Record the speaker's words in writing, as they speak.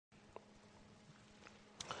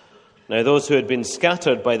Now those who had been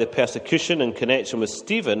scattered by the persecution in connection with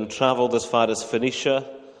Stephen travelled as far as Phoenicia,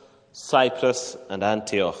 Cyprus and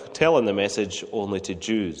Antioch, telling the message only to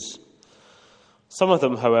Jews. Some of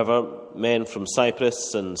them, however, men from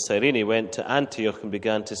Cyprus and Cyrene, went to Antioch and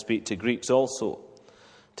began to speak to Greeks also,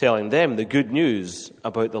 telling them the good news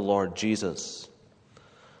about the Lord Jesus.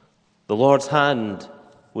 The Lord's hand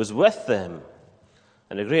was with them,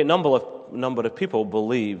 and a great number of people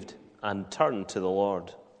believed and turned to the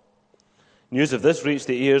Lord. News of this reached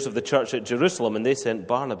the ears of the church at Jerusalem, and they sent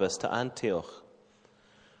Barnabas to Antioch.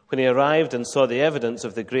 When he arrived and saw the evidence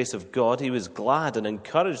of the grace of God, he was glad and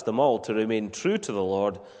encouraged them all to remain true to the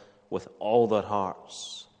Lord with all their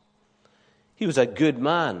hearts. He was a good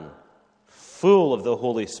man, full of the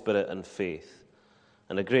Holy Spirit and faith,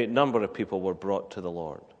 and a great number of people were brought to the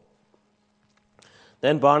Lord.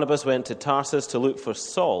 Then Barnabas went to Tarsus to look for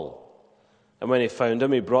Saul, and when he found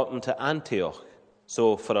him, he brought him to Antioch.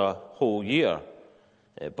 So for a whole year,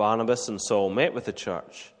 Barnabas and Saul met with the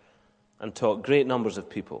church and taught great numbers of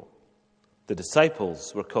people. The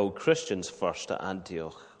disciples were called Christians first at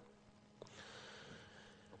Antioch.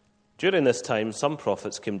 During this time, some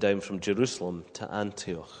prophets came down from Jerusalem to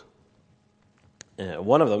Antioch.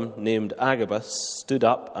 One of them, named Agabus, stood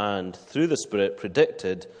up and, through the Spirit,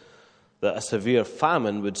 predicted that a severe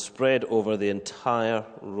famine would spread over the entire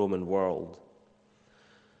Roman world.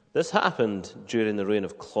 This happened during the reign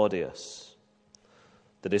of Claudius.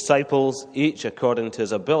 The disciples, each according to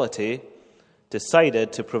his ability,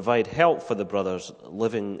 decided to provide help for the brothers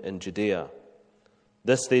living in Judea.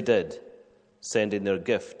 This they did, sending their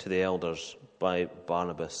gift to the elders by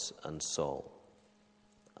Barnabas and Saul.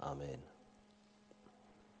 Amen.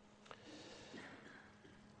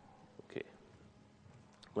 Okay.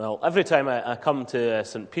 Well, every time I come to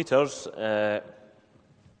St. Peter's,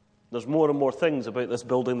 there's more and more things about this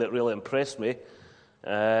building that really impress me.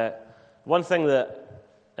 One thing that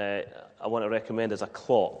I want to recommend is a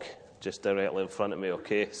clock just directly in front of me,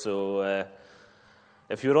 okay? So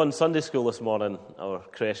if you were on Sunday school this morning, or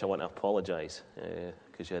creche, I want to apologise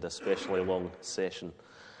because you had a especially long session.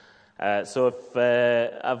 So if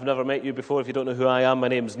I've never met you before, if you don't know who I am, my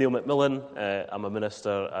name's Neil MacMillan. I'm a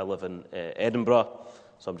minister. I live in Edinburgh,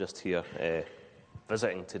 so I'm just here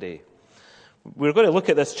visiting today. We're going to look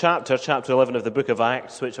at this chapter 11 of the book of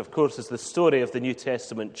Acts, which of course is the story of the New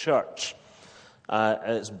Testament church,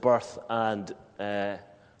 its birth and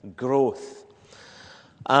growth.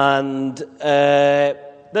 And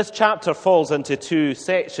this chapter falls into two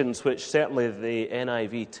sections, which certainly the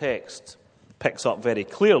NIV text picks up very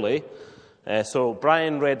clearly. So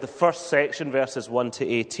Brian read the first section, verses 1 to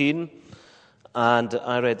 18, and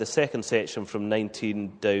I read the second section from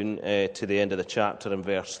 19 down to the end of the chapter in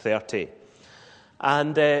verse 30.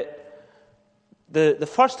 And the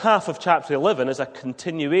first half of chapter 11 is a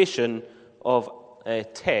continuation of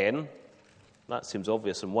 10. That seems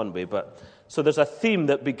obvious in one way, but so there's a theme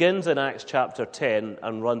that begins in Acts chapter 10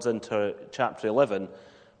 and runs into chapter 11,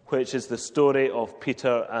 which is the story of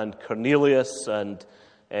Peter and Cornelius, and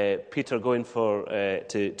Peter going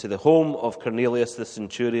to the home of Cornelius the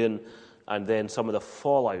centurion, and then some of the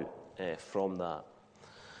fallout from that.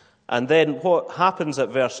 And then what happens at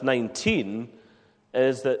verse 19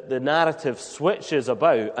 is that the narrative switches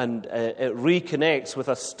about and it reconnects with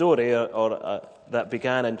a story that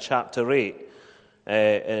began in chapter 8.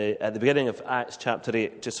 At the beginning of Acts chapter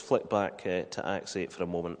 8, just flick back to Acts 8 for a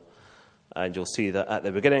moment, and you'll see that at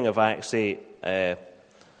the beginning of Acts 8, the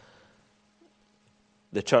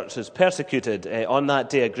church is persecuted. On that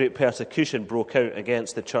day, a great persecution broke out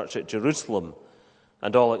against the church at Jerusalem,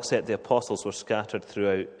 and all except the apostles were scattered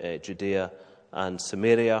throughout Judea and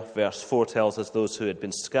Samaria. Verse 4 tells us those who had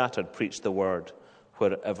been scattered preached the word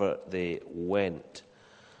wherever they went.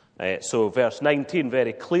 So verse 19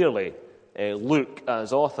 very clearly, Luke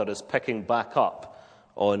as author is picking back up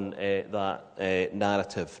on that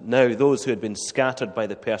narrative. Now those who had been scattered by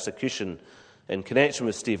the persecution in connection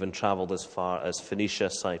with Stephen travelled as far as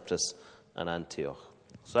Phoenicia, Cyprus and Antioch.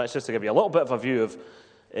 So that's just to give you a little bit of a view of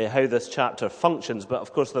how this chapter functions, but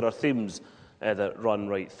of course there are themes that run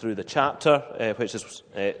right through the chapter, which is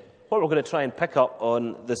what we're going to try and pick up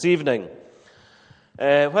on this evening.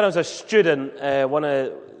 When I was a student, one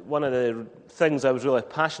of the things I was really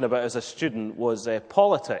passionate about as a student was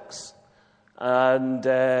politics. And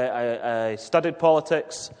I studied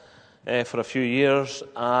politics for a few years,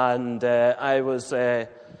 and I was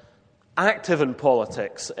active in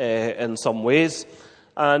politics in some ways.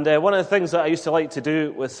 And one of the things that I used to like to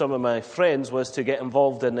do with some of my friends was to get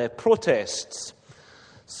involved in protests.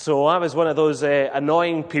 So I was one of those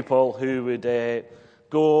annoying people who would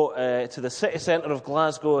go to the city centre of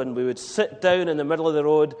Glasgow, and we would sit down in the middle of the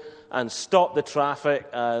road and stop the traffic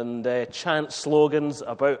and chant slogans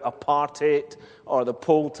about apartheid or the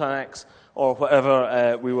poll tax or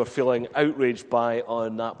whatever we were feeling outraged by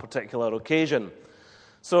on that particular occasion.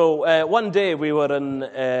 So one day we were in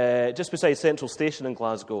just beside Central Station in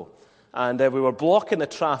Glasgow, and we were blocking the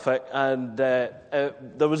traffic, and there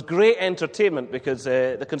was great entertainment because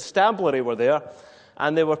the constabulary were there,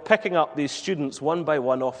 and they were picking up these students one by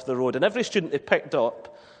one off the road. And every student they picked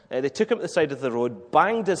up, they took him to the side of the road,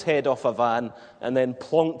 banged his head off a van, and then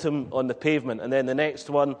plonked him on the pavement. And then the next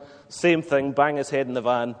one, same thing, bang his head in the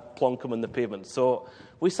van, plonk him on the pavement. So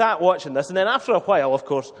we sat watching this, and then after a while, of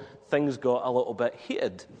course, things got a little bit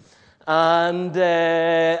heated. And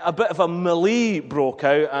a bit of a melee broke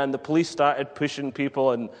out, and the police started pushing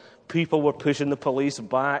people, and people were pushing the police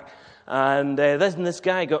back. And this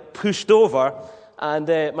guy got pushed over. And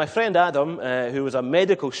my friend Adam, who was a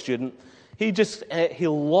medical student, he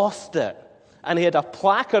lost it. And he had a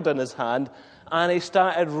placard in his hand, and he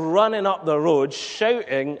started running up the road,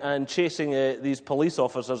 shouting and chasing these police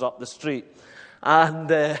officers up the street.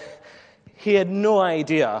 And he had no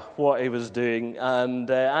idea what he was doing. And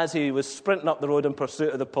as he was sprinting up the road in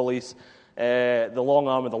pursuit of the police, the long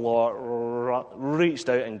arm of the law reached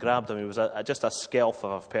out and grabbed him. He was just a skelf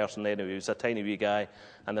of a person anyway. He was a tiny wee guy,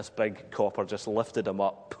 and this big copper just lifted him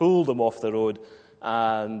up, pulled him off the road,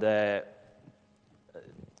 and gave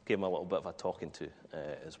him a little bit of a talking to,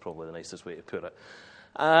 is probably the nicest way to put it.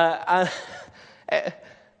 And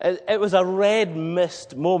it was a red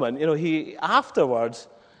mist moment. You know, afterwards,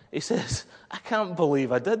 he says, "I can't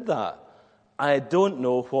believe I did that. I don't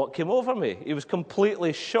know what came over me." He was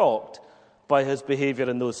completely shocked by his behaviour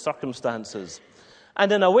in those circumstances.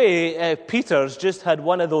 And in a way, Peter's just had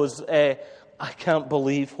one of those, I can't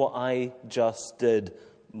believe what I just did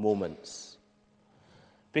moments.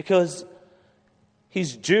 Because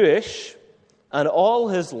he's Jewish, and all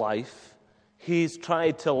his life, he's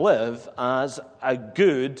tried to live as a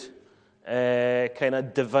good, kind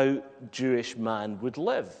of devout Jewish man would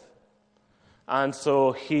live. And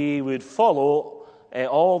so he would follow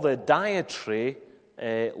all the dietary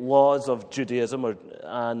laws of Judaism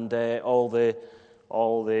and all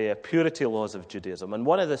the purity laws of Judaism. And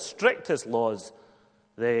one of the strictest laws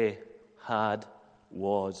they had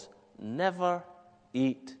was never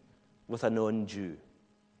eat with a non-Jew.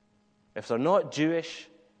 If they're not Jewish,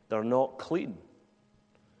 they're not clean.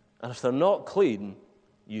 And if they're not clean,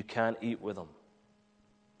 you can't eat with them.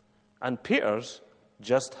 And Peter's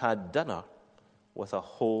just had dinner with a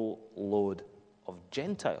whole load of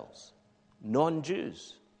Gentiles,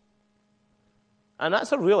 non-Jews. And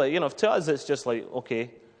that's a really, to us it's just like,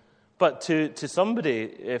 okay. But to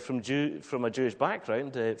somebody from a Jewish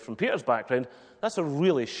background, from Peter's background, that's a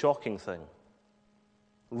really shocking thing.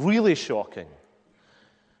 Really shocking.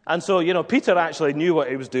 And so, Peter actually knew what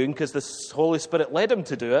he was doing because the Holy Spirit led him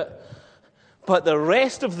to do it. But the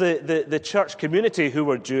rest of the church community who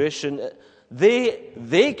were Jewish, and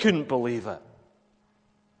they couldn't believe it.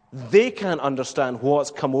 They can't understand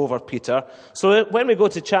what's come over Peter. So when we go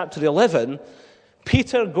to chapter 11,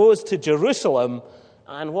 Peter goes to Jerusalem,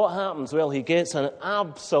 and what happens? Well, he gets an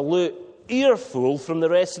absolute earful from the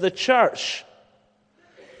rest of the church.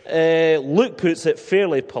 Luke puts it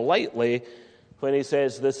fairly politely when he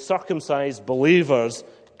says the circumcised believers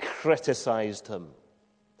criticized him.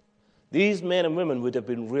 These men and women would have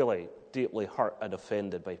been really deeply hurt and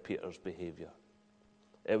offended by Peter's behavior.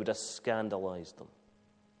 It would have scandalized them.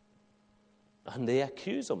 And they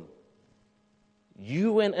accuse him.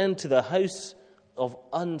 You went into the house of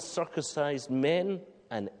uncircumcised men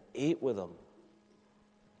and ate with them.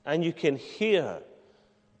 And you can hear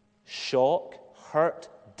shock, hurt,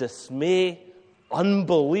 dismay,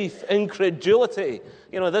 unbelief, incredulity.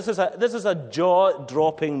 This is a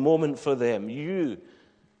jaw-dropping moment for them. You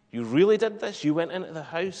really did this? You went into the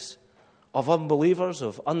house of unbelievers,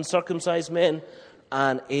 of uncircumcised men,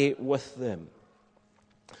 and ate with them.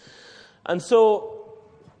 And so,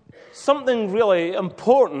 something really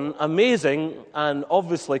important, amazing, and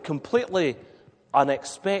obviously completely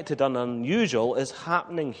unexpected and unusual is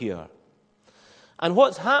happening here. And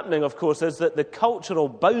what's happening, of course, is that the cultural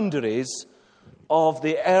boundaries of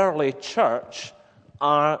the early church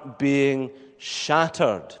are being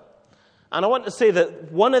shattered. And I want to say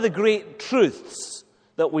that one of the great truths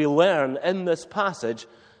that we learn in this passage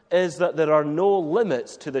is that there are no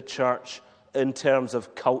limits to the church in terms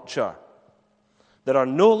of culture. There are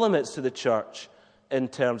no limits to the church in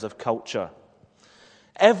terms of culture.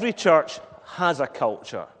 Every church has a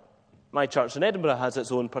culture. My church in Edinburgh has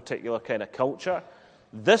its own particular kind of culture.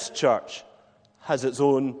 This church has its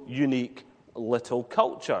own unique little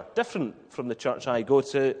culture, different from the church I go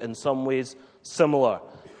to in some ways, similar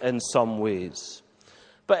in some ways.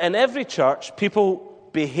 But in every church, people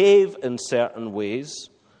behave in certain ways,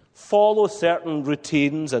 follow certain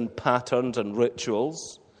routines and patterns and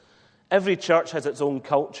rituals. Every church has its own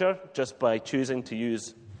culture just by choosing to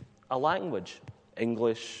use a language,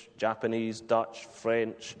 English, Japanese, Dutch,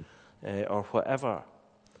 French, or whatever.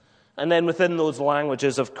 And then within those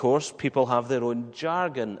languages, of course, people have their own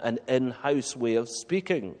jargon and in-house way of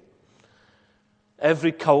speaking.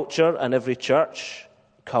 Every culture and every church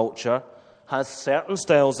culture has certain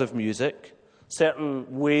styles of music,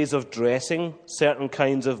 certain ways of dressing, certain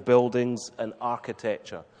kinds of buildings and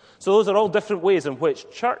architecture. So those are all different ways in which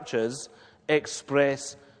churches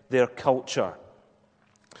express their culture.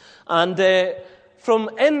 And from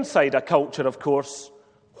inside a culture, of course,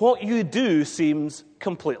 what you do seems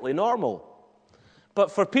completely normal.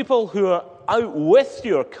 But for people who are out with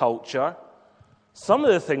your culture, some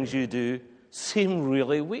of the things you do seem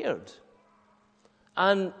really weird.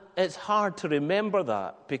 And it's hard to remember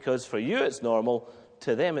that, because for you it's normal,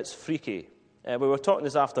 to them it's freaky. We were talking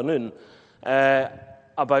this afternoon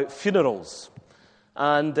about funerals.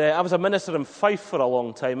 And I was a minister in Fife for a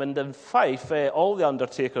long time, and in Fife, all the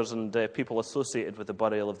undertakers and people associated with the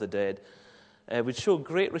burial of the dead would show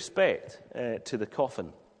great respect to the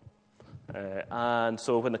coffin. And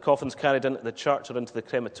so when the coffin's carried into the church or into the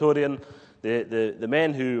crematorium, the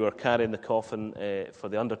men who are carrying the coffin for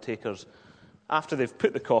the undertakers, after they've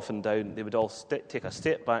put the coffin down, they would all take a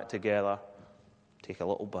step back together, take a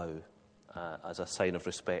little bow as a sign of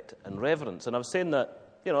respect and reverence. And I was saying that,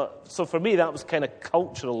 so for me that was kind of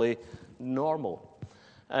culturally normal.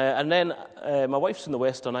 And then my wife's in the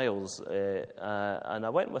Western Isles, and I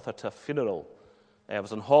went with her to a funeral. I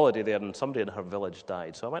was on holiday there, and somebody in her village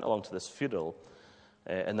died. So I went along to this funeral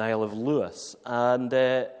in the Isle of Lewis, and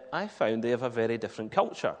I found they have a very different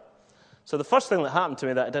culture. So the first thing that happened to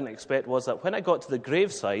me that I didn't expect was that when I got to the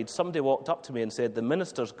graveside, somebody walked up to me and said, "The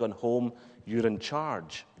minister's gone home, you're in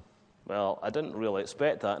charge." Well, I didn't really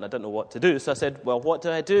expect that, and I didn't know what to do. So I said, "Well, what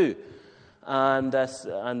do I do?" And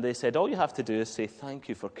they said, "All you have to do is say thank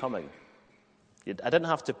you for coming." I didn't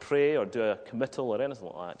have to pray or do a committal or anything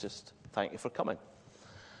like that, just thank you for coming.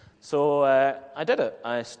 So I did it.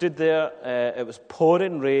 I stood there. It was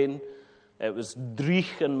pouring rain. It was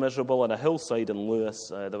dreich and miserable on a hillside in Lewis.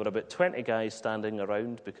 There were about 20 guys standing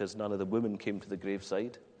around because none of the women came to the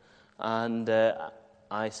graveside. And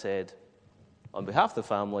I said, on behalf of the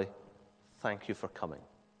family, thank you for coming.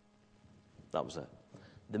 That was it.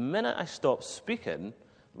 The minute I stopped speaking,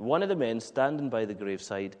 one of the men standing by the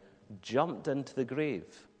graveside jumped into the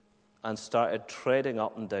grave and started treading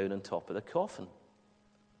up and down on top of the coffin.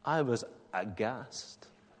 I was aghast.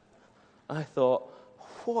 I thought,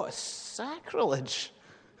 what sacrilege!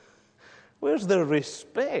 Where's their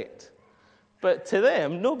respect? But to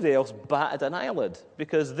them, nobody else batted an eyelid,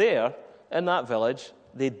 because there, in that village,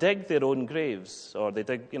 they dig their own graves, or they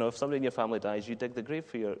dig, if somebody in your family dies, you dig the grave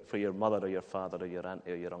for your mother or your father or your aunt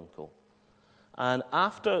or your uncle. And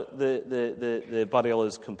after the burial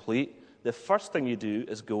is complete, the first thing you do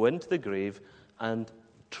is go into the grave and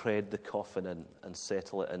tread the coffin in and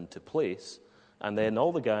settle it into place. And then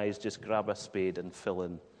all the guys just grab a spade and fill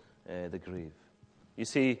in the grave. You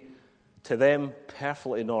see, to them,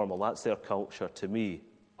 perfectly normal. That's their culture. To me,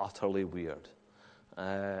 utterly weird.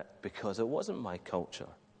 Because it wasn't my culture.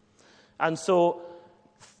 And so,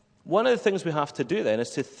 one of the things we have to do then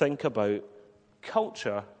is to think about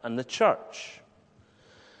culture and the church.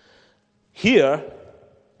 Here,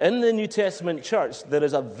 in the New Testament church, there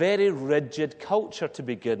is a very rigid culture to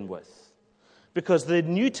begin with. Because the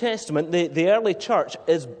New Testament, the early church,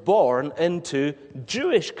 is born into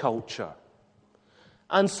Jewish culture.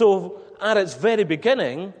 And so, at its very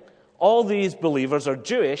beginning, all these believers are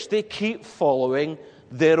Jewish. They keep following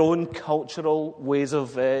their own cultural ways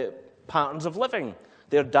of patterns of living.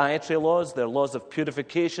 Their dietary laws, their laws of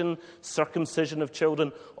purification, circumcision of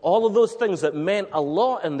children, all of those things that meant a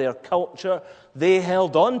lot in their culture, they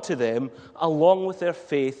held on to them along with their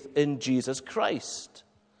faith in Jesus Christ.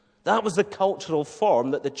 That was the cultural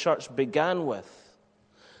form that the church began with.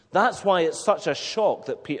 That's why it's such a shock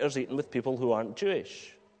that Peter's eating with people who aren't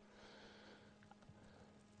Jewish.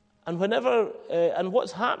 And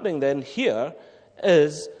what's happening then here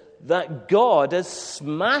is that God is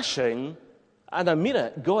smashing, and I mean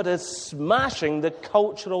it, God is smashing the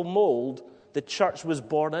cultural mold the church was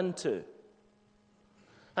born into.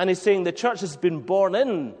 And he's saying the church has been born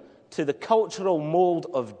into the cultural mold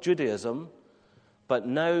of Judaism, but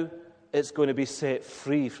now it's going to be set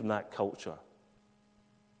free from that culture.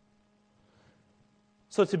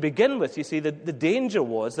 So to begin with, you see, the danger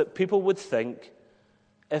was that people would think,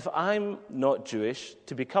 if I'm not Jewish,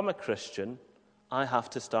 to become a Christian, I have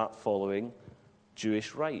to start following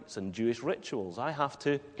Jewish rites and Jewish rituals. I have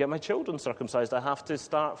to get my children circumcised. I have to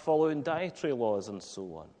start following dietary laws and so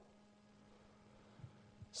on.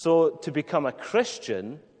 So to become a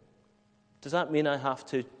Christian, does that mean I have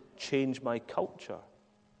to change my culture?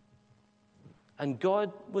 And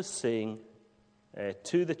God was saying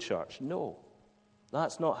to the church, no,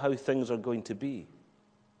 that's not how things are going to be.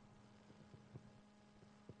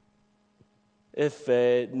 If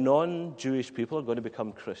non-Jewish people are going to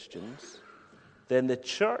become Christians, then the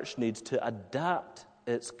church needs to adapt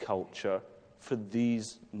its culture for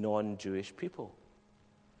these non-Jewish people.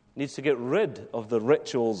 It needs to get rid of the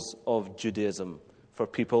rituals of Judaism for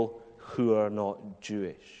people who are not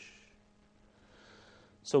Jewish.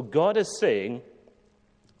 So God is saying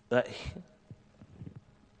that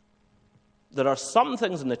there are some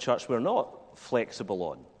things in the church we're not flexible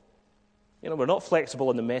on. We're not flexible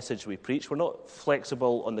on the message we preach. We're not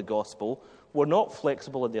flexible on the gospel. We're not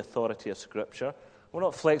flexible in the authority of Scripture. We're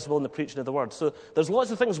not flexible in the preaching of the word. So there's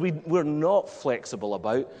lots of things we're not flexible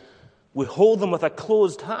about. We hold them with a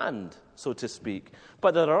closed hand, so to speak.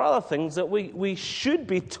 But there are other things that we should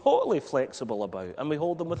be totally flexible about, and we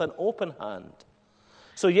hold them with an open hand.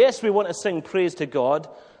 So yes, we want to sing praise to God,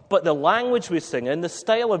 but the language we sing in, the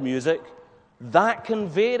style of music, that can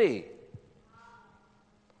vary.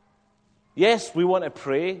 Yes, we want to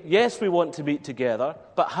pray. Yes, we want to meet together.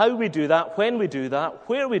 But how we do that, when we do that,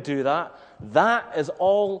 where we do that, that is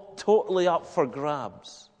all totally up for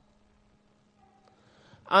grabs.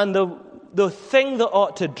 And the thing that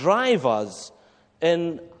ought to drive us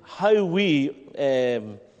in how we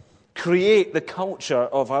create the culture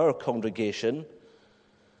of our congregation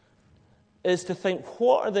is to think,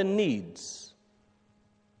 what are the needs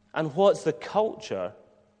and what's the culture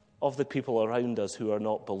of the people around us who are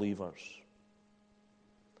not believers?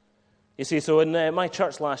 You see, so in my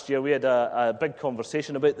church last year, we had a big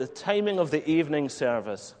conversation about the timing of the evening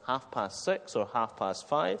service. 6:30 or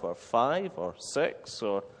 5:30 or 5 or 6,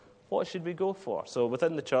 or what should we go for? So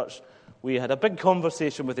within the church, we had a big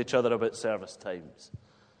conversation with each other about service times.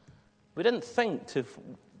 We didn't think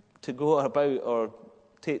to go about or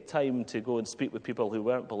take time to go and speak with people who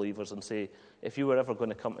weren't believers and say, if you were ever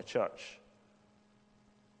going to come to church,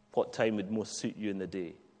 what time would most suit you in the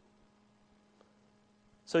day?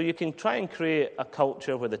 So you can try and create a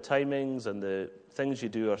culture where the timings and the things you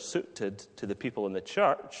do are suited to the people in the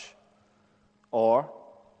church, or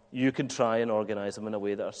you can try and organize them in a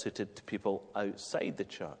way that are suited to people outside the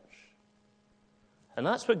church. And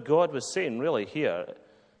that's what God was saying really here.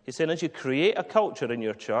 He's saying as you create a culture in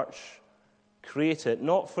your church, create it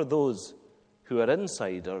not for those who are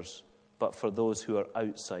insiders, but for those who are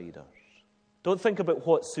outsiders. Don't think about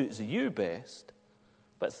what suits you best,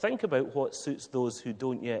 but think about what suits those who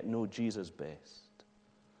don't yet know Jesus best.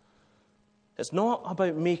 It's not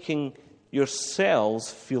about making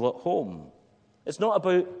yourselves feel at home. It's not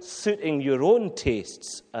about suiting your own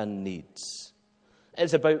tastes and needs.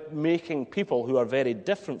 It's about making people who are very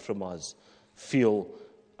different from us feel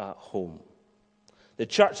at home. The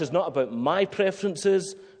church is not about my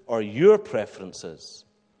preferences or your preferences.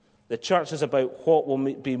 The church is about what will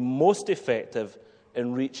be most effective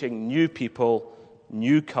in reaching new people,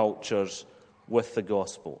 new cultures with the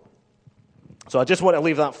gospel. So I just want to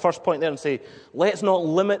leave that first point there and say, let's not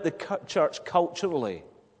limit the church culturally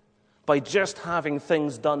by just having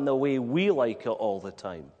things done the way we like it all the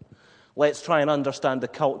time. Let's try and understand the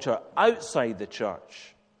culture outside the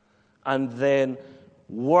church and then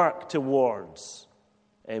work towards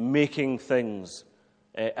making things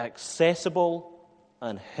accessible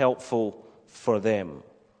and helpful for them.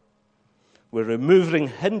 We're removing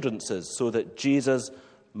hindrances so that Jesus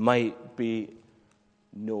might be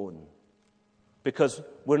known. Because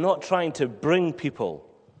we're not trying to bring people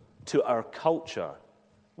to our culture.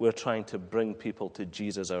 We're trying to bring people to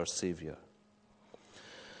Jesus, our Savior.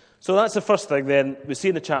 So that's the first thing then. We see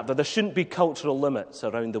in the chapter, there shouldn't be cultural limits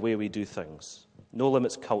around the way we do things. No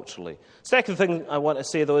limits culturally. Second thing I want to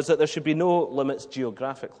say, though, is that there should be no limits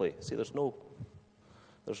geographically. See, there's no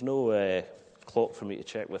clock for me to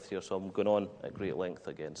check with here, so I'm going on at great length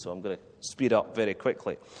again. So I'm going to speed up very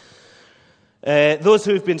quickly. Those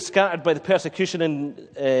who have been scattered by the persecution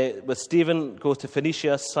with Stephen go to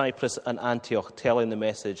Phoenicia, Cyprus, and Antioch, telling the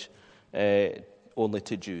message only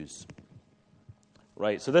to Jews.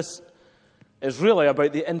 Right, so this is really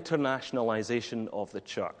about the internationalization of the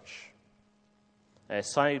church.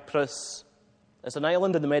 Cyprus is an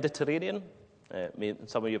island in the Mediterranean.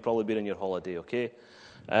 Some of you have probably been on your holiday, okay?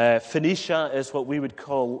 Phoenicia is what we would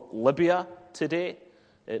call Libya today.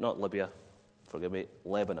 not Libya, forgive me,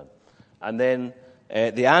 Lebanon. And then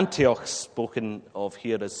the Antioch spoken of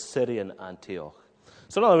here is Syrian Antioch.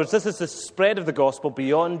 So in other words, this is the spread of the gospel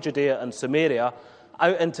beyond Judea and Samaria,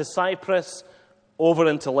 out into Cyprus, over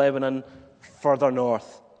into Lebanon, further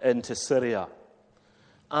north into Syria.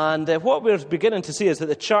 And what we're beginning to see is that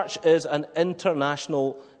the church is an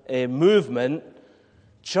international movement,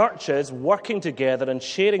 churches working together and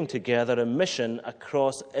sharing together a mission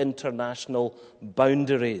across international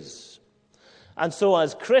boundaries. And so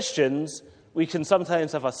as Christians, we can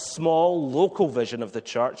sometimes have a small local vision of the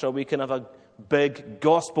church, or we can have a big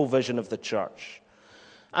gospel vision of the church.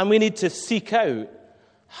 And we need to seek out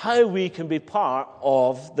how we can be part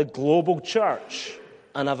of the global church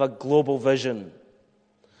and have a global vision.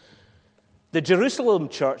 The Jerusalem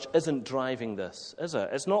church isn't driving this, is it?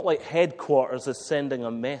 It's not like headquarters is sending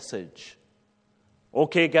a message.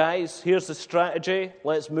 Okay, guys, here's the strategy.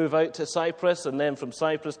 Let's move out to Cyprus, and then from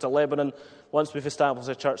Cyprus to Lebanon. Once we've established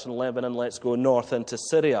a church in Lebanon, let's go north into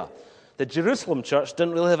Syria. The Jerusalem church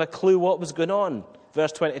didn't really have a clue what was going on.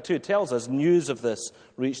 Verse 22 tells us news of this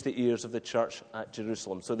reached the ears of the church at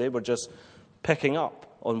Jerusalem. So they were just picking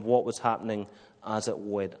up on what was happening as it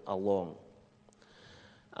went along.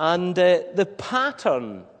 And the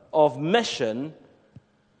pattern of mission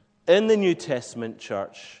in the New Testament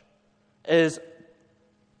church is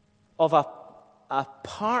of a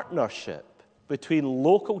partnership between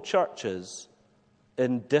local churches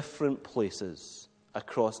in different places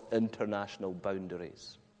across international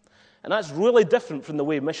boundaries. And that's really different from the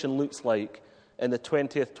way mission looks like in the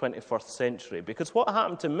 20th, 21st century. Because what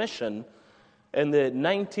happened to mission in the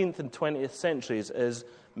 19th and 20th centuries is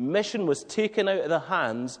mission was taken out of the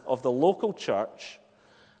hands of the local church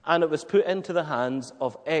and it was put into the hands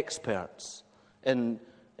of experts in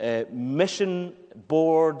mission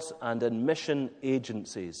boards and in mission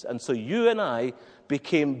agencies. And so you and I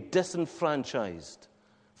became disenfranchised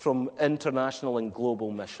from international and global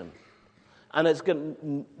mission. And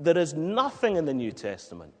there is nothing in the New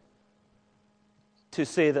Testament to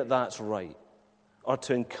say that that's right or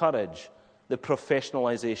to encourage the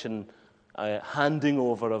professionalization, handing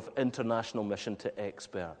over of international mission to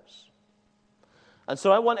experts. And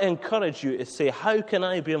so I want to encourage you to say, how can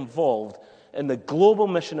I be involved in the global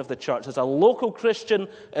mission of the church? As a local Christian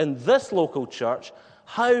in this local church,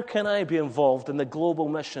 how can I be involved in the global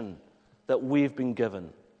mission that we've been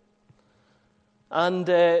given? And,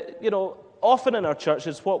 often in our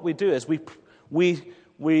churches, what we do is we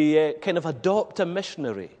kind of adopt a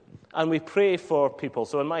missionary and we pray for people.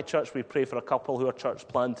 So in my church, we pray for a couple who are church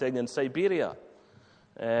planting in Siberia.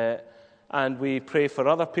 And we pray for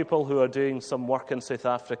other people who are doing some work in South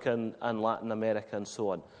Africa and Latin America and so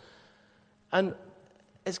on. And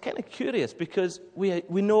it's kind of curious because we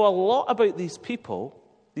know a lot about these people,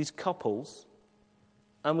 these couples,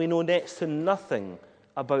 and we know next to nothing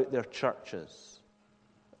about their churches.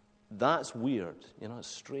 That's weird, it's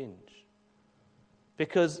strange.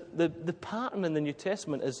 Because the pattern in the New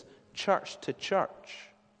Testament is church to church.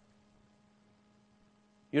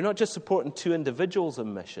 You're not just supporting two individuals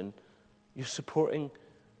in mission, you're supporting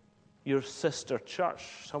your sister church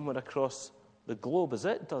somewhere across the globe as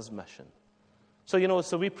it does mission. So,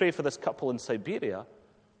 so we pray for this couple in Siberia.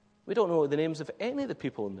 We don't know the names of any of the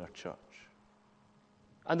people in their church.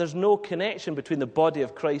 And there's no connection between the body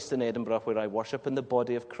of Christ in Edinburgh, where I worship, and the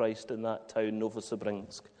body of Christ in that town,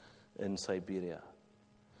 Novosibirsk, in Siberia.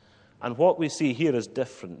 And what we see here is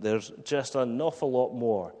different. There's just an awful lot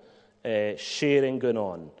more sharing going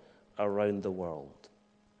on around the world.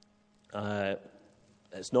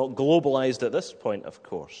 It's not globalized at this point, of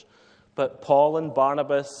course. But Paul and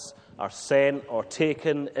Barnabas are sent or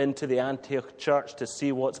taken into the Antioch church to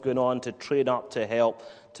see what's going on, to train up, to help,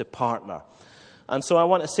 to partner. And so I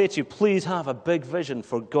want to say to you, please have a big vision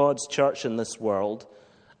for God's church in this world.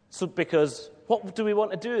 Because what do we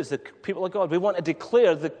want to do as the people of God? We want to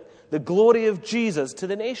declare the glory of Jesus to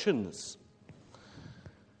the nations.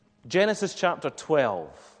 Genesis chapter 12.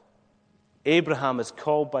 Abraham is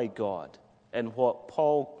called by God in what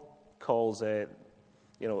Paul calls, the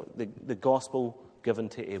gospel given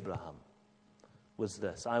to Abraham was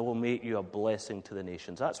this: I will make you a blessing to the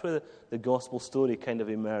nations. That's where the gospel story kind of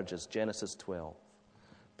emerges, Genesis 12.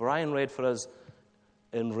 Brian read for us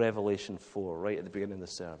in Revelation 4, right at the beginning of the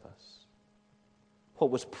service.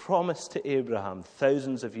 What was promised to Abraham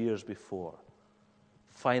thousands of years before,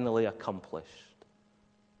 finally accomplished.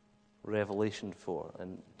 Revelation 4.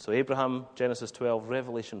 And so Abraham, Genesis 12,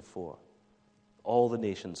 Revelation 4. All the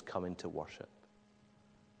nations coming to worship.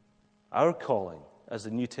 Our calling as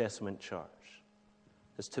the New Testament church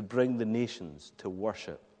is to bring the nations to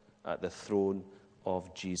worship at the throne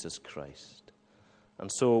of Jesus Christ.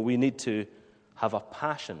 And so we need to have a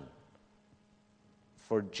passion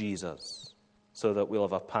for Jesus, so that we'll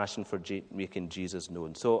have a passion for making Jesus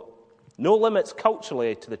known. So no limits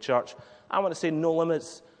culturally to the church. I want to say no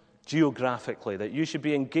limits geographically, that you should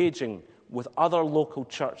be engaging with other local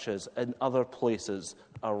churches in other places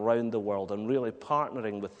around the world and really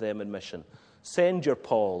partnering with them in mission. Send your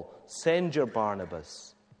Paul, send your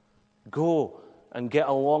Barnabas. Go and get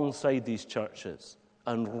alongside these churches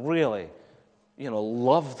and really,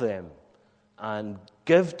 love them and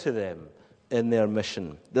give to them in their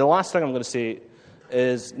mission. The last thing I'm going to say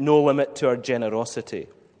is no limit to our generosity.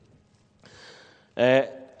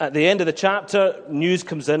 At the end of the chapter, news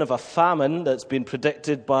comes in of a famine that's been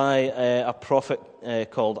predicted by a prophet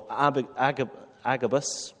called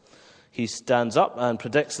Agabus. He stands up and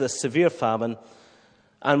predicts this severe famine.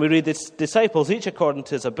 And we read the disciples, each according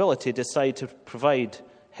to his ability, decide to provide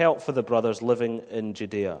help for the brothers living in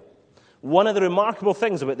Judea. One of the remarkable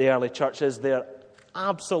things about the early church is their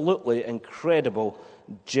absolutely incredible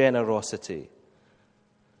generosity.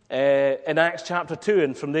 In Acts chapter 2,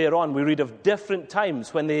 and from there on, we read of different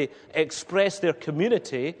times when they expressed their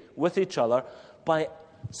community with each other by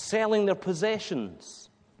selling their possessions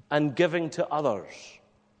and giving to others.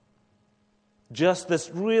 Just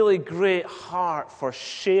this really great heart for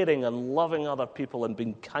sharing and loving other people and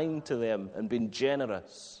being kind to them and being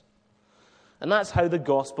generous. And that's how the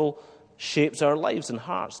gospel shapes our lives and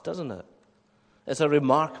hearts, doesn't it? It's a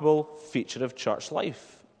remarkable feature of church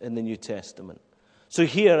life in the New Testament. So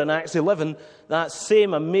here in Acts 11, that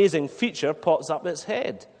same amazing feature pops up its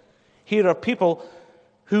head. Here are people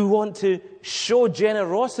who want to show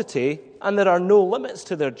generosity, and there are no limits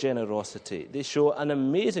to their generosity. They show an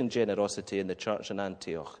amazing generosity in the church in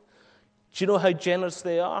Antioch. Do you know how generous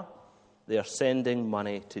they are? They are sending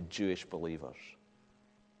money to Jewish believers.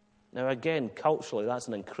 Now again, culturally, that's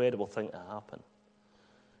an incredible thing to happen.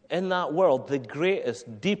 In that world, the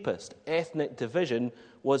greatest, deepest ethnic division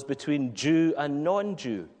was between Jew and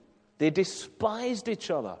non-Jew. They despised each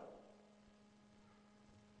other.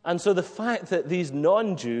 And so the fact that these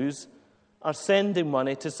non-Jews are sending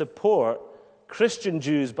money to support Christian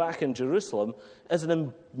Jews back in Jerusalem is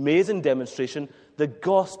an amazing demonstration. The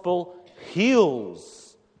gospel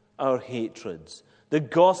heals our hatreds. The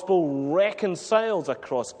gospel reconciles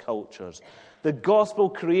across cultures. The gospel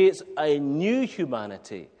creates a new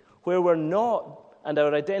humanity where we're not, and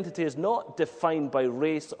our identity is not defined by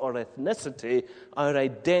race or ethnicity. Our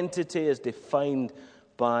identity is defined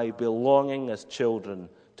by belonging as children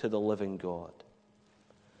to the living God.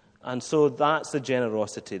 And so that's the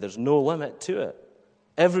generosity. There's no limit to it.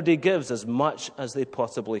 Everybody gives as much as they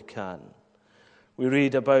possibly can. We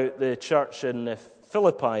read about the church in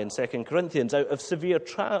Philippi in 2 Corinthians. Out of severe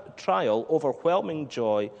trial, overwhelming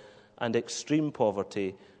joy, and extreme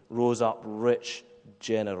poverty rose up rich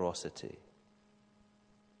generosity.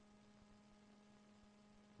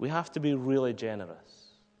 We have to be really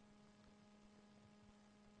generous.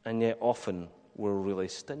 And yet often we're really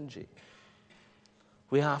stingy.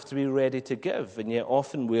 We have to be ready to give, and yet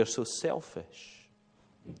often we're so selfish.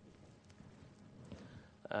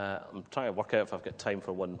 I'm trying to work out if I've got time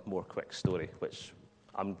for one more quick story, which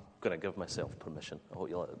I'm going to give myself permission. I hope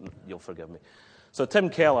you'll forgive me. So Tim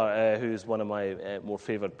Keller, who's one of my more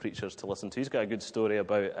favoured preachers to listen to, he's got a good story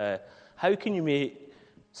about how can you make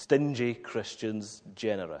stingy Christians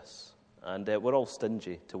generous. And we're all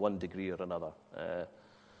stingy to one degree or another.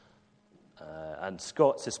 And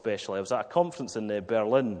Scots especially. I was at a conference in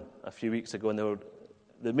Berlin a few weeks ago, and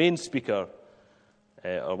the main speaker,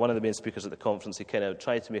 or one of the main speakers at the conference, he kind of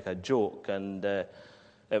tried to make a joke, and it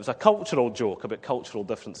was a cultural joke about cultural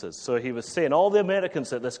differences. So he was saying all the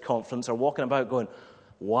Americans at this conference are walking about going,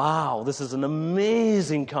 wow, this is an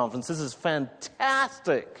amazing conference. This is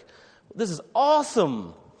fantastic. This is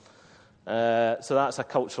awesome. So that's a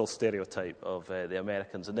cultural stereotype of the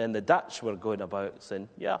Americans. And then the Dutch were going about saying,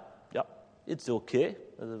 yeah, it's okay.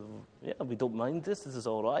 Yeah, we don't mind this. This is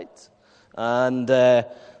all right. And the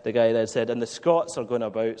guy then said, and the Scots are going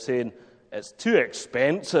about saying, it's too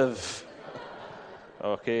expensive.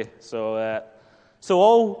 Okay, so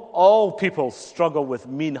all people struggle with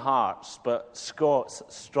mean hearts, but Scots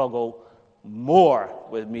struggle more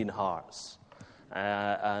with mean hearts.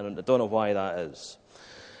 And I don't know why that is.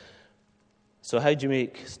 So how do you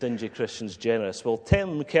make stingy Christians generous? Well,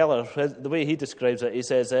 Tim Keller, the way he describes it, he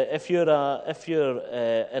says, if you're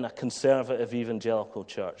in a conservative evangelical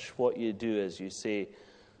church, what you do is you say,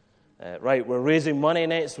 right, we're raising money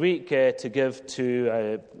next week to give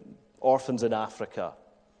to orphans in Africa.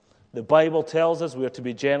 The Bible tells us we're to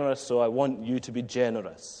be generous, so I want you to be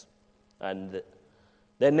generous. And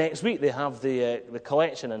then next week they have the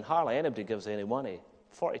collection, and hardly anybody gives any money.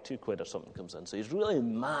 42 quid or something comes in. So he's really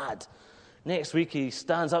mad. Next week he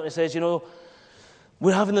stands up and says,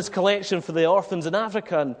 we're having this collection for the orphans in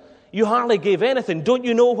Africa, and you hardly gave anything. Don't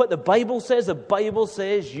you know what the Bible says? The Bible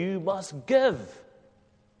says you must give.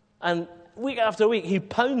 And week after week, he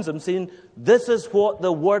pounds them, saying, this is what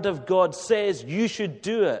the Word of God says. You should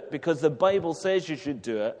do it, because the Bible says you should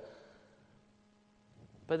do it.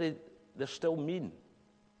 But they're still mean.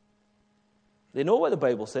 They know what the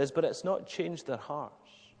Bible says, but it's not changed their hearts.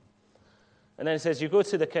 And then he says, you go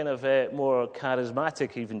to the kind of more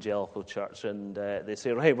charismatic evangelical church, and they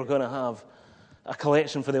say, right, we're going to have a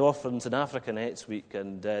collection for the orphans in Africa next week.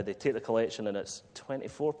 And they take the collection, and it's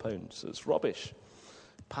 £24. It's rubbish.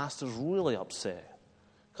 Pastor's really upset.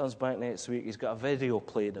 Comes back next week, he's got a video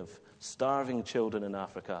played of starving children in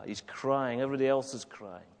Africa. He's crying, everybody else is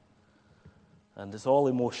crying. And it's all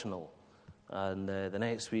emotional. And the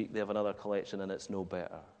next week they have another collection, and it's no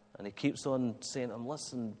better. And he keeps on saying,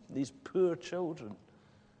 listen, these poor children,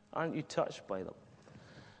 aren't you touched by them?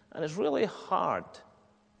 And it's really hard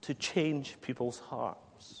to change people's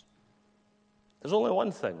hearts. There's only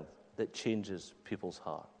one thing that changes people's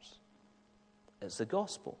hearts. It's the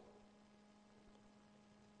gospel.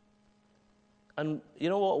 And you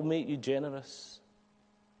know what will make you generous?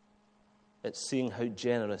 It's seeing how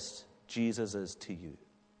generous Jesus is to you.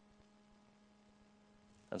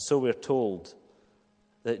 And so we're told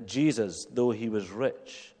that Jesus, though he was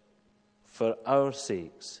rich, for our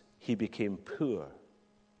sakes he became poor,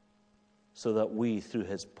 so that we, through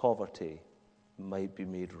his poverty, might be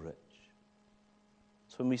made rich.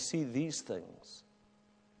 So when we see these things,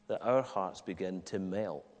 that our hearts begin to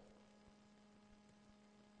melt,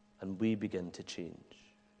 and we begin to change.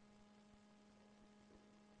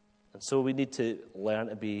 And so we need to learn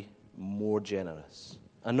to be more generous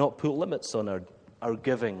and not put limits on our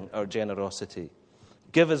giving, our generosity.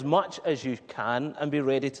 Give as much as you can and be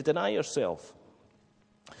ready to deny yourself.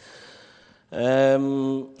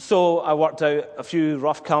 So I worked out a few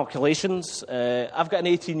rough calculations. I've got an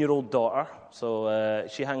 18-year-old daughter, so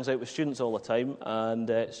she hangs out with students all the time.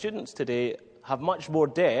 And students today have much more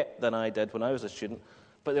debt than I did when I was a student,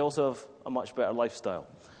 but they also have a much better lifestyle.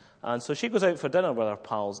 And so she goes out for dinner with her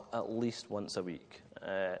pals at least once a week.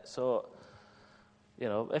 So,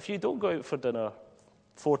 if you don't go out for dinner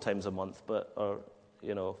 4 times a month, or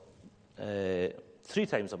 3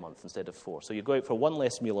 times a month instead of 4. So you go out for 1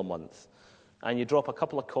 less meal a month, and you drop a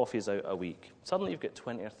couple of coffees out a week. Suddenly you've got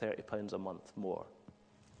 £20 or £30 a month more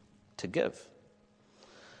to give.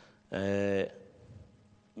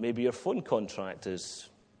 Maybe your phone contract is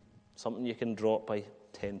something you can drop by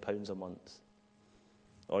 £10 a month.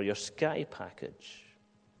 Or your Sky package.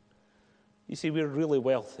 You see, we're really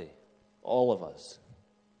wealthy, all of us,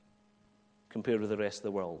 compared with the rest of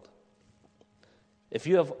the world. If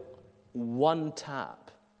you have 1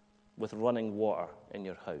 tap with running water in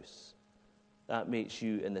your house, that makes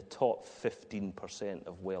you in the top 15%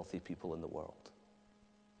 of wealthy people in the world.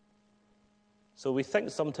 So we think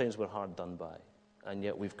sometimes we're hard done by, and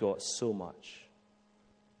yet we've got so much.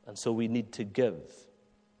 And so we need to give.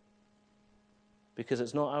 Because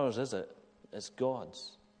it's not ours, is it? It's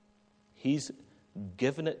God's. He's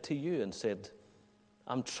given it to you and said,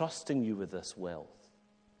 I'm trusting you with this wealth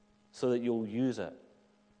so that you'll use it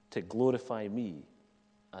to glorify me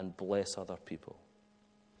and bless other people.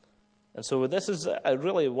 And so this is a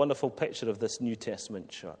really wonderful picture of this New Testament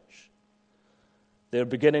church. They're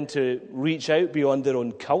beginning to reach out beyond their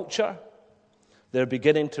own culture. They're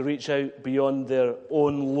beginning to reach out beyond their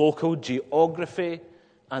own local geography.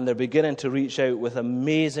 And they're beginning to reach out with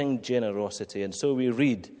amazing generosity. And so we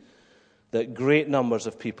read that great numbers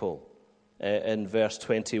of people, in verse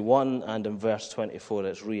 21 and in verse 24,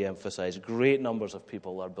 it's re-emphasized. Great numbers of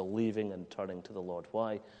people are believing and turning to the Lord.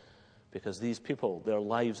 Why? Because these people, their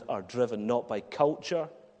lives are driven not by culture,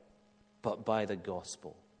 but by the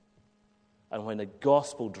gospel. And when the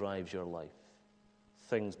gospel drives your life,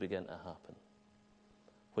 things begin to happen.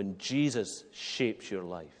 When Jesus shapes your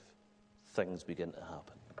life, things begin to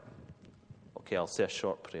happen. Okay, I'll say a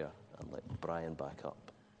short prayer and let Brian back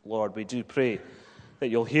up. Lord, we do pray that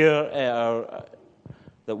you'll hear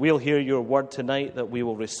that we'll hear your word tonight, that we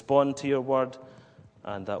will respond to your word,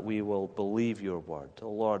 and that we will believe your word. Oh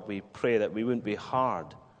Lord, we pray that we wouldn't be hard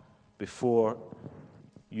before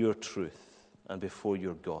your truth and before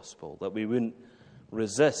your gospel, that we wouldn't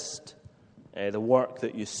resist the work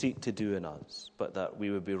that you seek to do in us, but that we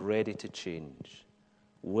would be ready to change,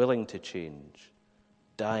 willing to change,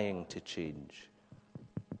 dying to change.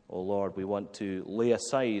 Oh Lord, we want to lay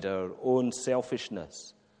aside our own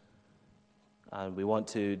selfishness, and we want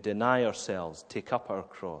to deny ourselves, take up our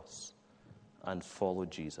cross, and follow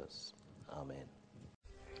Jesus. Amen.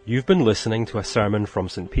 You've been listening to a sermon from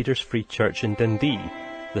St Peter's Free Church in Dundee,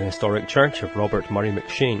 the historic church of Robert Murray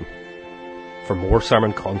McShane. For more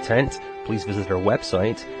sermon content, please visit our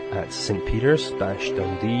website at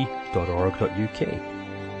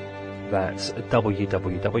stpeters-dundee.org.uk. That's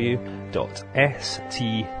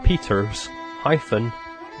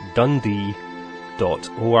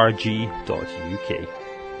www.stpeters-dundee.org.uk.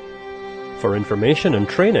 For information and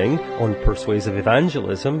training on persuasive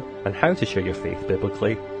evangelism and how to share your faith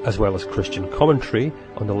biblically, as well as Christian commentary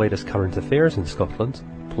on the latest current affairs in Scotland,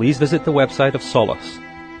 please visit the website of Solus,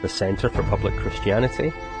 the Centre for Public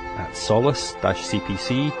Christianity, at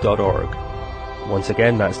solus-cpc.org. Once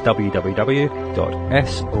again, that's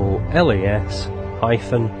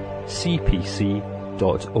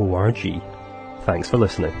www.solas-cpc.org. Thanks for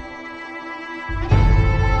listening.